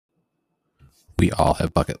We all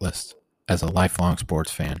have bucket lists. As a lifelong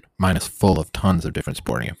sports fan, mine is full of tons of different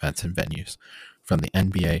sporting events and venues, from the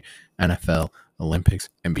NBA, NFL, Olympics,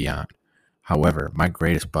 and beyond. However, my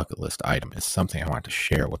greatest bucket list item is something I want to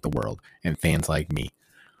share with the world and fans like me.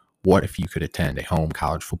 What if you could attend a home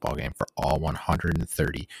college football game for all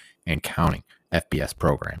 130 and counting FBS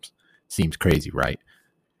programs? Seems crazy, right?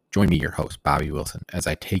 Join me, your host, Bobby Wilson, as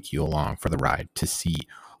I take you along for the ride to see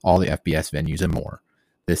all the FBS venues and more.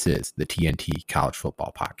 This is the TNT College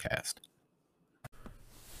Football Podcast.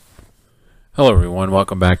 Hello, everyone.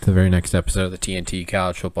 Welcome back to the very next episode of the TNT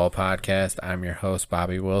College Football Podcast. I'm your host,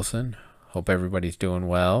 Bobby Wilson. Hope everybody's doing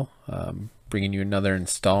well. Bringing you another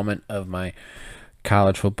installment of my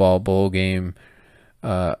college football bowl game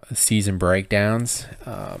season breakdowns.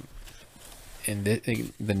 And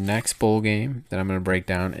the next bowl game that I'm going to break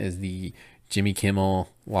down is the Jimmy Kimmel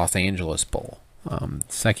Los Angeles Bowl.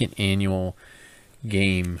 Second annual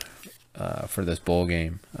game for this bowl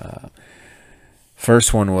game.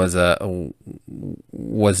 First one was a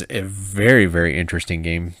very, very interesting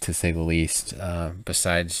game, to say the least,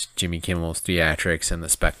 besides Jimmy Kimmel's theatrics and the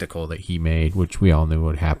spectacle that he made, which we all knew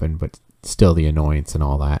would happen, but still the annoyance and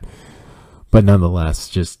all that. But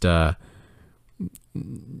nonetheless, but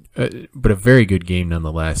a very good game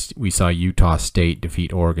nonetheless. We saw Utah State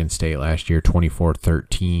defeat Oregon State last year,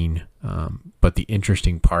 24-13. But the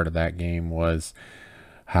interesting part of that game was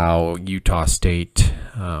how Utah State,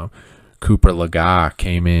 Cooper Legas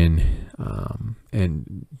came in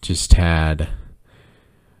and just had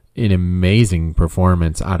an amazing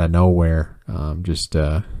performance out of nowhere.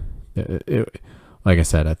 Like I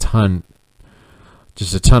said, a ton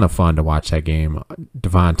of fun to watch that game.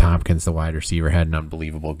 Devon Tompkins, the wide receiver, had an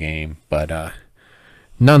unbelievable game. But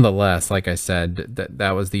nonetheless, like I said,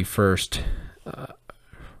 that was the first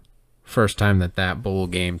time that bowl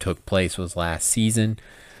game took place was last season.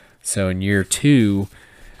 So in year two,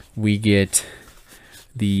 we get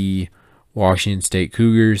the Washington State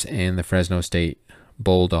Cougars and the Fresno State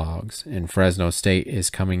Bulldogs. And Fresno State is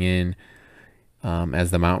coming in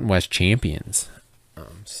as the Mountain West champions.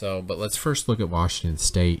 But let's first look at Washington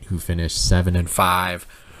State, who finished 7-5,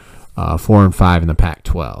 4-5 in the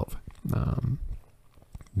Pac-12.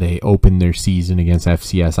 They opened their season against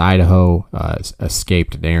FCS Idaho,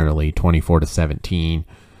 escaped narrowly, 24-17.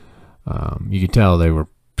 You could tell they were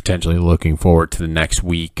potentially looking forward to the next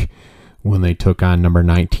week when they took on number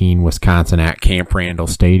 19 Wisconsin at Camp Randall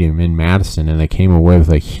Stadium in Madison, and they came away with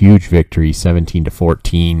a huge victory,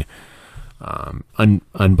 17-14.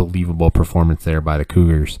 Unbelievable performance there by the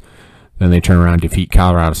Cougars. Then they turn around and defeat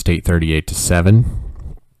Colorado State 38-7.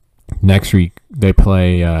 Next week they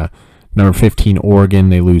play number 15 Oregon.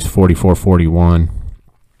 They lose 44-41.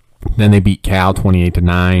 Then they beat Cal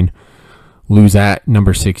 28-9. Lose at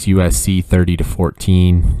number 6 USC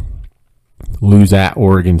 30-14. Lose at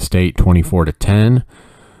Oregon State 24-10.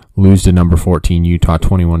 Lose to number 14 Utah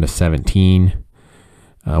 21-17.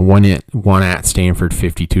 One at Stanford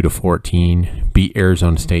 52-14. Beat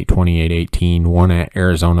Arizona State 28-18. One at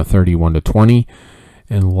Arizona 31-20.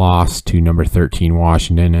 And lost to number 13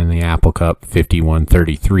 Washington in the Apple Cup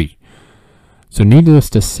 51-33. So needless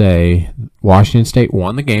to say, Washington State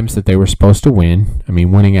won the games that they were supposed to win. I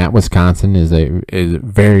mean, winning at Wisconsin is a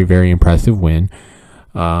very, very impressive win.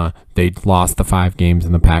 They lost the 5 games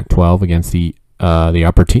in the Pac-12 against the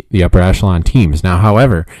upper echelon teams. Now,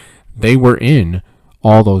 however, they were in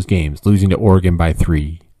all those games, losing to Oregon by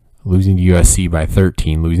 3, losing to USC by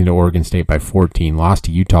 13, losing to Oregon State by 14, lost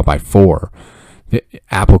to Utah by 4. The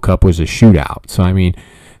Apple Cup was a shootout. So, I mean,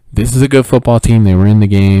 this is a good football team. They were in the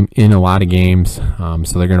game, in a lot of games,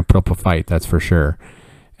 so they're going to put up a fight, that's for sure.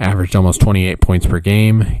 Averaged almost 28 points per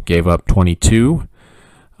game, gave up 22,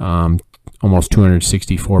 almost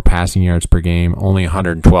 264 passing yards per game, only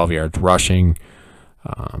 112 yards rushing,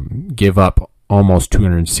 give up almost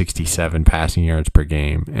 267 passing yards per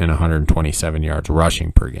game, and 127 yards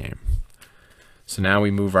rushing per game. So now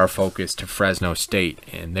we move our focus to Fresno State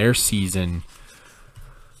and their season.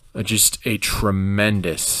 Just a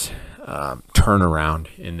tremendous turnaround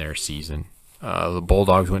in their season. The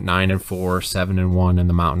Bulldogs went 9-4, 7-1 in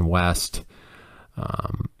the Mountain West.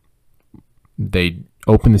 They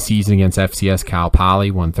opened the season against FCS Cal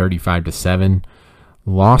Poly, won 35-7.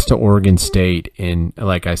 Lost to Oregon State in,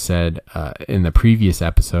 like I said in the previous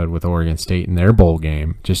episode with Oregon State in their bowl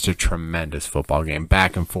game. Just a tremendous football game,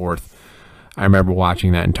 back and forth. I remember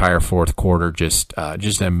watching that entire fourth quarter, just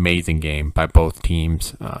an amazing game by both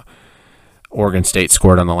teams. Oregon State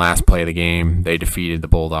scored on the last play of the game. They defeated the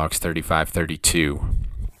Bulldogs 35-32.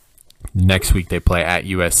 Next week they play at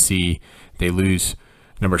USC. They lose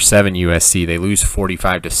number 7 USC. They lose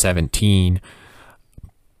 45-17.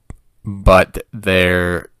 but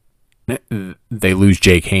they lose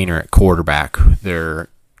Jake Haener at quarterback. They're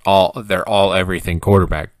all everything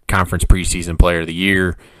quarterback. Conference preseason player of the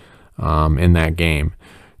year in that game.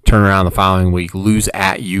 Turn around the following week, lose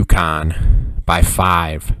at UConn by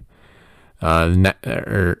 5. Then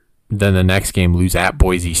the next game, lose at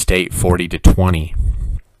Boise State 40-20.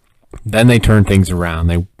 Then they turn things around.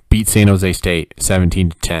 They beat San Jose State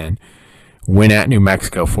 17-10. Win at New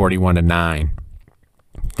Mexico 41-9.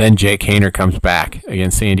 Then Jake Haener comes back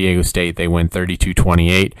against San Diego State. They win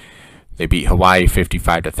 32-28. They beat Hawaii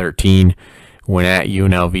 55-13. Win at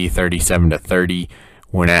UNLV 37-30.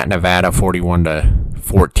 Win at Nevada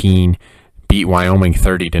 41-14. Beat Wyoming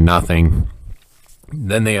 30-0.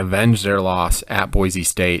 Then they avenge their loss at Boise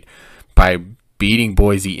State by beating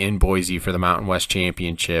Boise in Boise for the Mountain West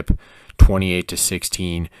Championship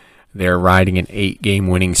 28-16. They're riding an 8-game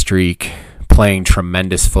winning streak, playing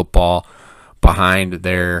tremendous football behind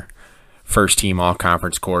their first-team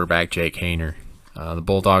all-conference quarterback, Jake Haener. The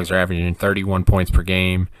Bulldogs are averaging 31 points per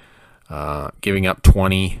game, giving up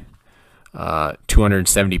 20,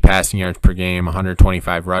 270 passing yards per game,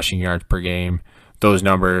 125 rushing yards per game. Those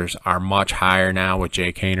numbers are much higher now with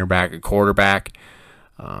Jake Haener back at quarterback,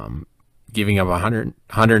 giving up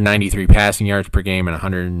 193 passing yards per game and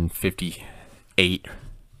 158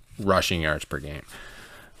 rushing yards per game.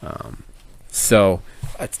 So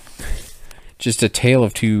just a tale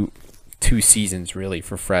of two seasons really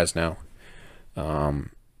for Fresno.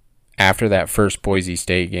 After that first Boise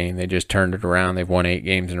State game, they just turned it around. They've won 8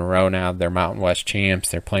 games in a row now. They're Mountain West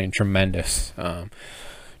champs. They're playing tremendous.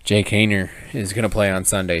 Jake Haener is going to play on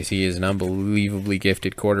Sundays. He is an unbelievably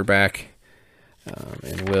gifted quarterback,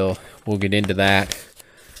 and we'll get into that.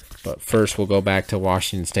 But first, we'll go back to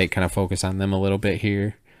Washington State, kind of focus on them a little bit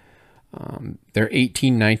here. They're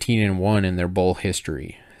 18-19-1 in their bowl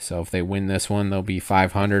history. So if they win this one, they'll be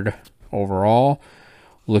 500 overall.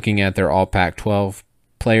 Looking at their all Pac-12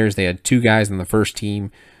 players, they had 2 guys on the first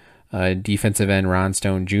team, defensive end Ron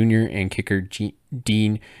Stone Jr. and kicker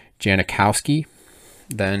Dean Janikowski.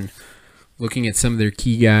 Then looking at some of their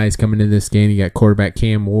key guys coming into this game, you got quarterback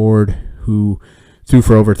Cam Ward, who threw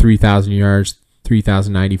for over 3,000 yards,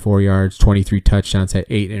 3,094 yards, 23 touchdowns, had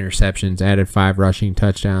 8 interceptions, added 5 rushing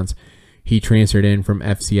touchdowns. He transferred in from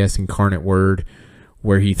FCS Incarnate Word,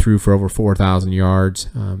 where he threw for over 4,000 yards.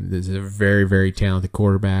 This is a very, very talented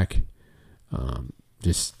quarterback.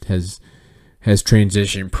 Just has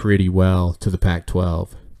transitioned pretty well to the Pac-12.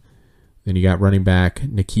 Then you got running back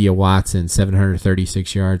Nakia Watson,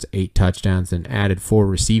 736 yards, 8 touchdowns, and added 4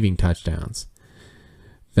 receiving touchdowns.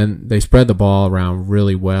 Then they spread the ball around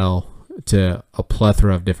really well to a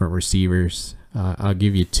plethora of different receivers. I'll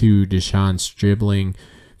give you 2. Deshaun Stribling,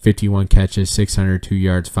 51 catches, 602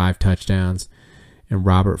 yards, 5 touchdowns. And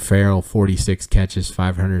Robert Farrell, 46 catches,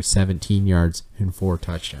 517 yards, and 4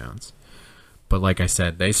 touchdowns. But like I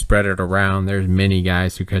said, they spread it around. There's many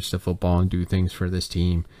guys who catch the football and do things for this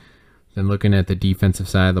team. Then looking at the defensive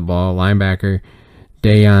side of the ball, linebacker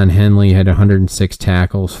Dayon Henley had 106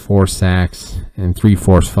 tackles, 4 sacks, and 3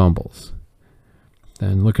 forced fumbles.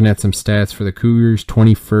 Then looking at some stats for the Cougars,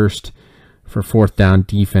 21st for 4th down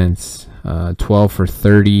defense, 12 for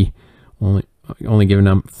 30, only giving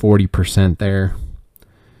up 40% there.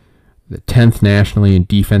 The 10th nationally in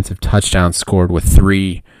defensive touchdowns scored with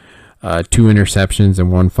 3, 2 interceptions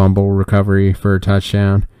and 1 fumble recovery for a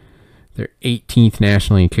touchdown. They're 18th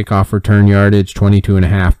nationally in kickoff return yardage,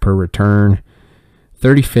 22.5 per return.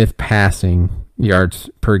 35th passing yards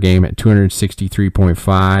per game at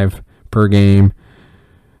 263.5 per game.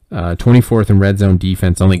 24th in red zone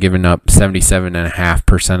defense, only giving up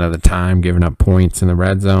 77.5% of the time, giving up points in the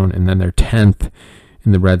red zone. And then they're 10th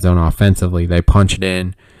in the red zone offensively. They punch it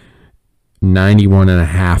in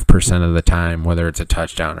 91.5% of the time, whether it's a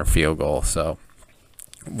touchdown or field goal. So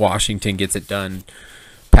Washington gets it done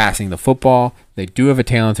passing the football. They do have a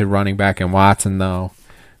talented running back in Watson, though,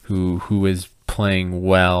 who is playing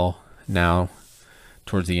well now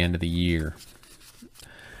towards the end of the year.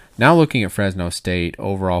 Now looking at Fresno State,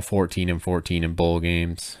 overall 14-14 in bowl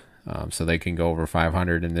games, so they can go over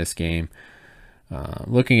 500 in this game.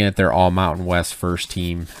 Looking at their All-Mountain West first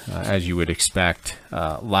team, as you would expect,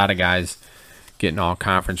 a lot of guys getting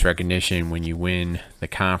all-conference recognition when you win the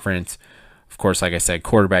conference. Of course, like I said,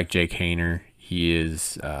 quarterback Jake Haener, he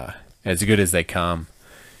is as good as they come.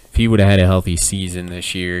 If he would have had a healthy season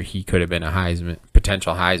this year, he could have been a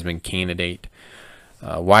potential Heisman candidate.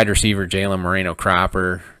 Wide receiver Jalen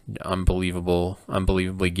Moreno-Cropper,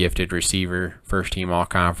 unbelievably gifted receiver, first team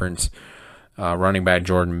all-conference. Running back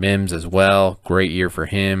Jordan Mims as well, great year for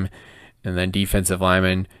him. And then defensive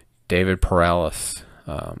lineman David Perellis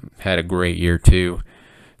had a great year too.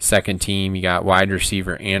 Second team, you got wide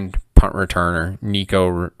receiver and punt returner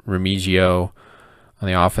Nico Remigio on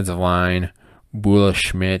the offensive line, Bula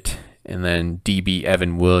Schmidt, and then DB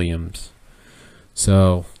Evan Williams.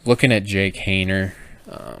 So looking at Jake Haener,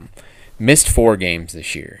 missed 4 games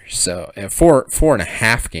this year. So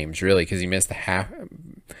 4.5 games really, because he missed the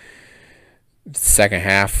second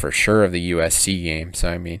half for sure of the USC game. So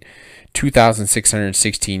I mean,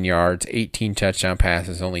 2,616 yards, 18 touchdown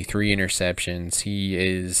passes, only 3 interceptions. He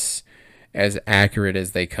is as accurate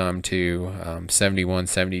as they come to,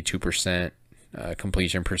 72%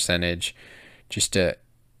 completion percentage. Just a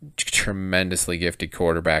tremendously gifted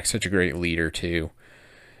quarterback, such a great leader too.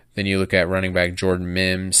 Then you look at running back Jordan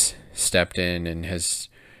Mims, stepped in and has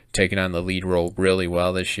taken on the lead role really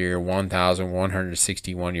well this year.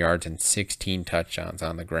 1,161 yards and 16 touchdowns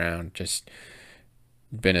on the ground. Just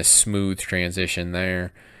been a smooth transition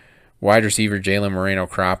there. Wide receiver Jalen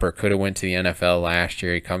Moreno-Cropper could have went to the NFL last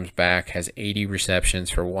year. He comes back, has 80 receptions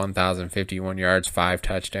for 1,051 yards, 5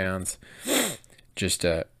 touchdowns. Just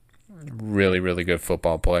a really, really good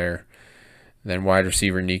football player. Then wide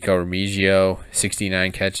receiver Nico Remigio,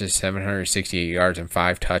 69 catches, 768 yards, and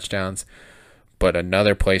 5 touchdowns. But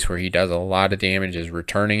another place where he does a lot of damage is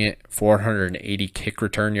returning it. 480 kick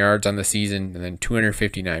return yards on the season, and then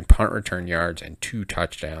 259 punt return yards and 2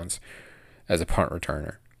 touchdowns as a punt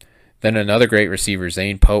returner. Then another great receiver,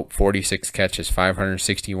 Zane Pope, 46 catches,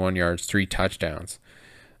 561 yards, 3 touchdowns.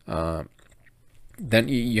 Then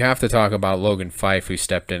you have to talk about Logan Fife, who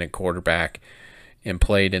stepped in at quarterback and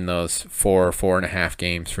played in those 4.5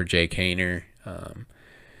 games for Jake Haener.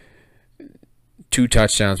 2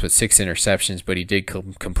 touchdowns with 6 interceptions, but he did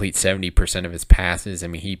complete 70% of his passes. I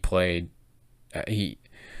mean, he played.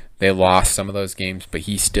 They lost some of those games, but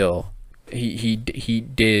he still he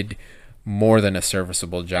did more than a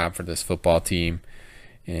serviceable job for this football team,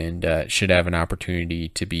 and should have an opportunity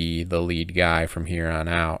to be the lead guy from here on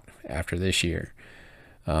out after this year.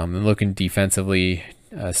 And looking defensively,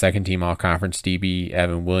 second team all-conference DB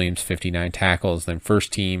Evan Williams, 59 tackles. Then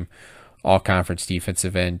first team all-conference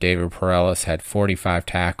defensive end David Perellis had 45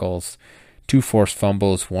 tackles, 2 forced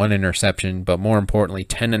fumbles, 1 interception, but more importantly,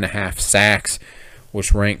 10.5 sacks,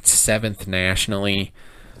 which ranked 7th nationally.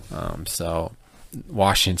 So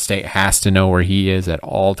Washington State has to know where he is at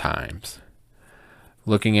all times.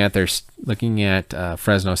 Looking at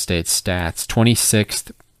Fresno State's stats,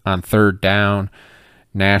 26th on third down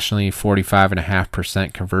nationally,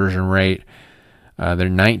 45.5% conversion rate. They're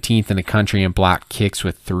 19th in the country in block kicks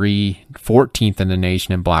with 3, 14th in the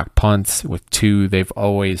nation in block punts with 2. They've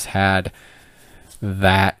always had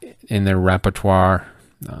that in their repertoire.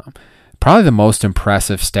 Probably the most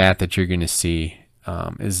impressive stat that you're going to see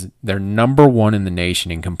is they're number 1 in the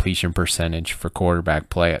nation in completion percentage for quarterback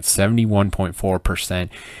play at 71.4%,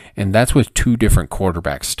 and that's with 2 different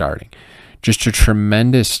quarterbacks starting. Just a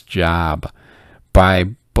tremendous job by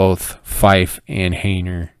both Fife and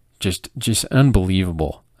Haener. Just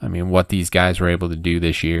unbelievable. I mean, what these guys were able to do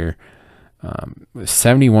this year.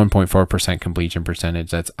 71.4% completion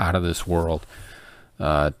percentage. That's out of this world.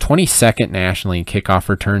 22nd nationally in kickoff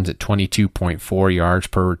returns at 22.4 yards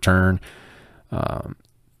per return.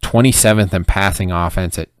 27th in passing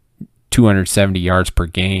offense at 270 yards per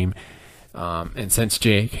game. And since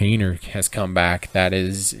Jake Haener has come back, that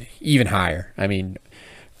is even higher. I mean,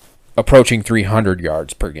 approaching 300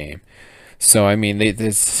 yards per game. So, I mean,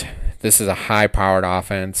 this is a high-powered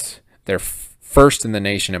offense. They're first in the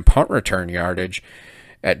nation in punt return yardage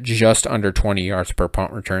at just under 20 yards per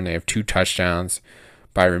punt return. They have 2 touchdowns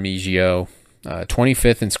by Remigio.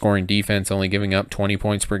 25th in scoring defense, only giving up 20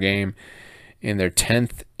 points per game. And they're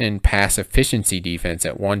 10th in pass efficiency defense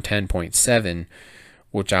at 110.7,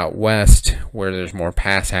 which out west, where there's more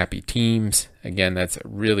pass-happy teams, again, that's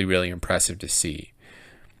really, really impressive to see.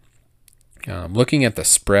 Looking at the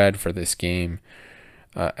spread for this game,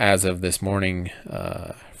 as of this morning,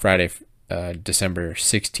 Friday, December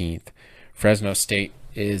 16th, Fresno State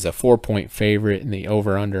is a 4-point favorite, and the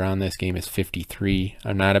over-under on this game is 53.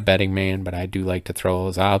 I'm not a betting man, but I do like to throw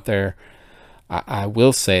those out there. I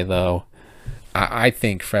will say, though, I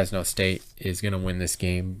think Fresno State is going to win this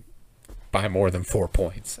game by more than 4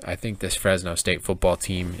 points. I think this Fresno State football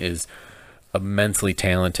team is immensely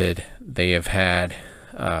talented. They have had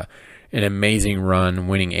an amazing run,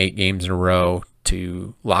 winning 8 games in a row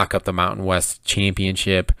to lock up the Mountain West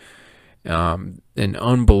Championship. An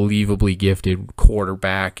unbelievably gifted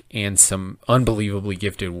quarterback and some unbelievably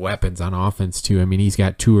gifted weapons on offense too. I mean, he's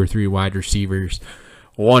got 2 or 3 wide receivers.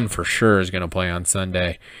 One for sure is going to play on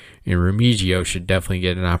Sunday, and Remigio should definitely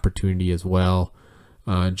get an opportunity as well.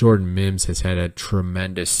 Jordan Mims has had a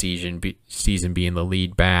tremendous season being the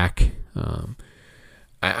lead back.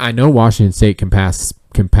 I know Washington State can pass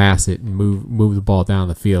it and move the ball down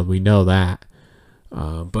the field. We know that.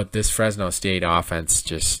 But this Fresno State offense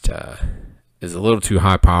just is a little too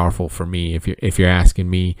high powerful for me. If you're asking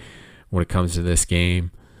me when it comes to this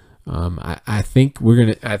game, I think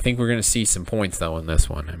we're gonna see some points though in this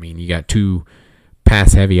one. I mean, you got two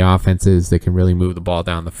pass heavy offenses that can really move the ball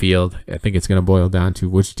down the field. I think it's gonna boil down to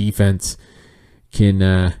which defense can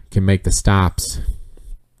make the stops.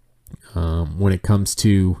 When it comes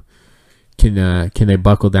to can they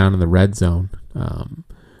buckle down in the red zone?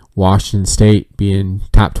 Washington State being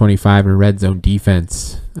top 25 in red zone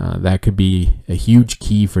defense, that could be a huge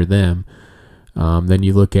key for them. Then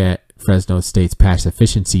you look at Fresno State's pass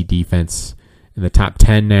efficiency defense in the top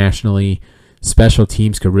 10 nationally. Special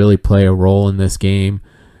teams could really play a role in this game.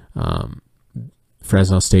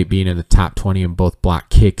 Fresno State being in the top 20 in both block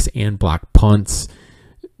kicks and block punts.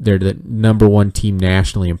 They're the number one team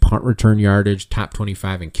nationally in punt return yardage, top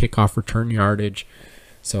 25 in kickoff return yardage.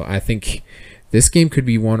 So I think this game could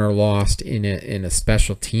be won or lost in a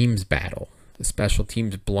special teams battle, a special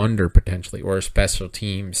teams blunder potentially, or a special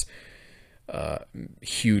teams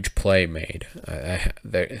huge play made.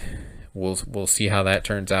 We'll see how that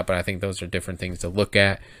turns out, but I think those are different things to look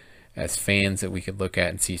at as fans that we could look at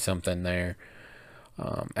and see something there.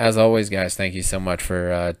 As always, guys, thank you so much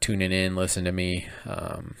for tuning in, listening to me.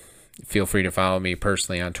 Feel free to follow me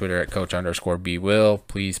personally on Twitter at Coach_BWill.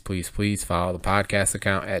 Please follow the podcast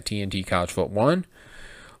account at TNT College Foot 1.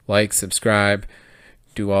 Like, subscribe,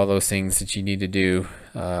 do all those things that you need to do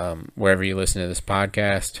wherever you listen to this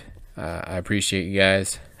podcast. I appreciate you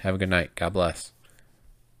guys. Have a good night. God bless.